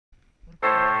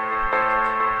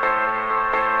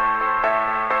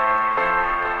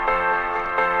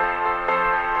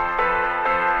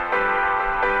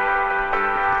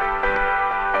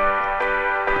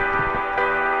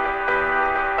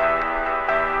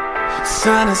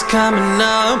sun is coming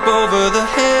up over the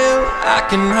hill. I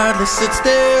can hardly sit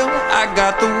still. I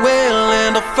got the will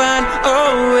and I'll find a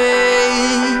way.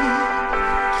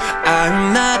 I'm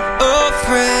not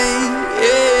afraid.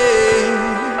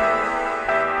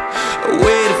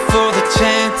 Waited for the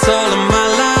chance all of my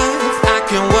life. I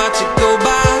can watch it go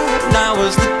by. Now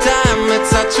is the time,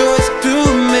 it's our choice to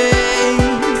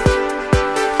make.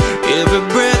 Every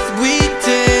breath we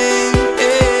take.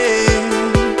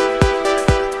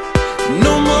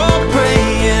 No more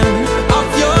praying off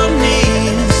your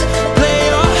knees. Play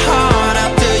your heart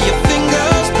out till your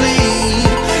fingers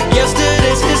bleed.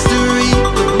 Yesterday's history,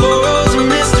 tomorrow's a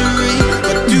mystery,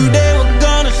 but today we're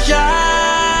gonna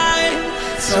shine.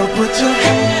 So put your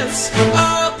hands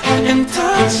up and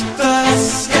touch the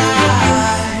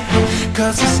sky,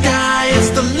 'cause the sky is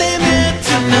the limit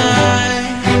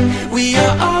tonight. We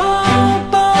are all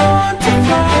born to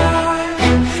fly,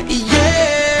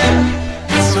 yeah.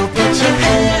 So put your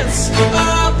hands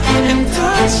up and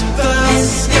touch the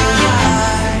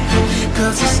sky,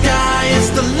 'cause the sky is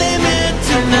the limit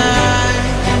tonight.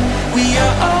 We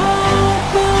are all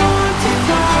born to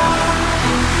fly,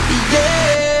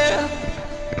 yeah.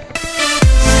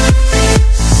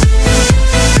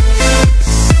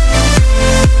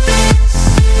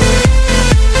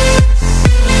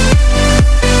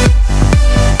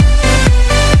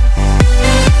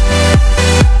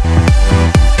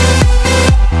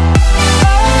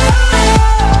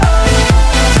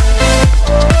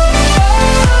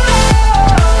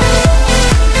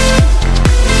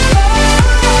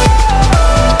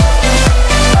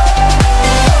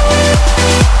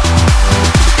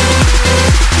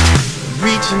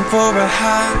 Reaching for a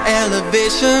high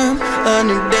elevation, a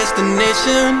new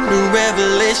destination, new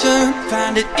revelation.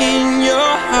 Find it in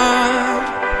your heart.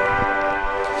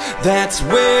 That's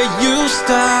where you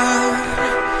start,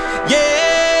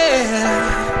 yeah.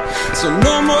 So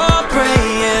no more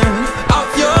praying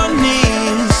off your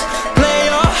knees. Play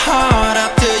your heart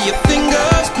out till your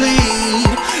fingers bleed.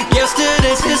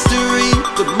 Yesterday's history,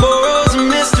 tomorrow's a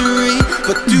mystery,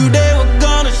 but today we're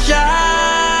gonna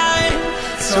shine.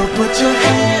 So put your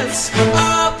hands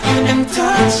up and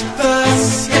touch the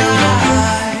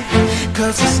sky,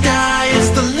 'cause the sky is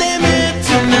the limit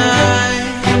tonight.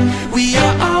 We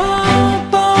are all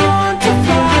born to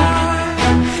fly,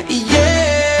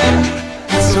 yeah.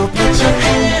 So put your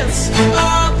hands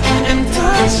up and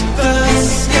touch the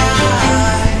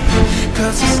sky,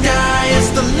 'cause the sky is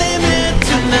the limit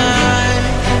tonight.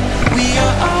 We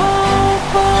are all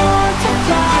born to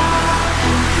fly,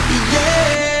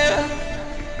 yeah.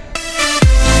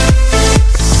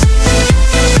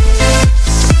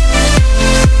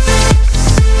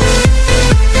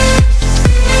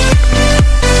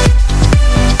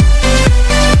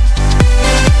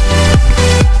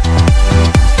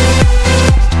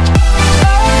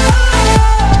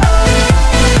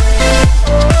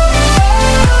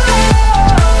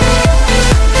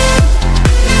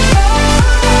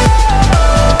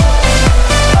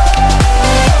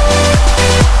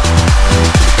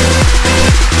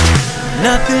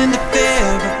 Nothing to fear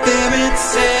but fear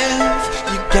itself.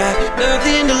 You got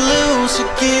nothing to lose, so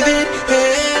give it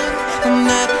hell. I'm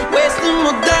not wasting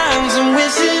more dimes and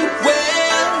wishing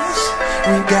wells.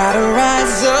 We gotta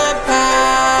rise up.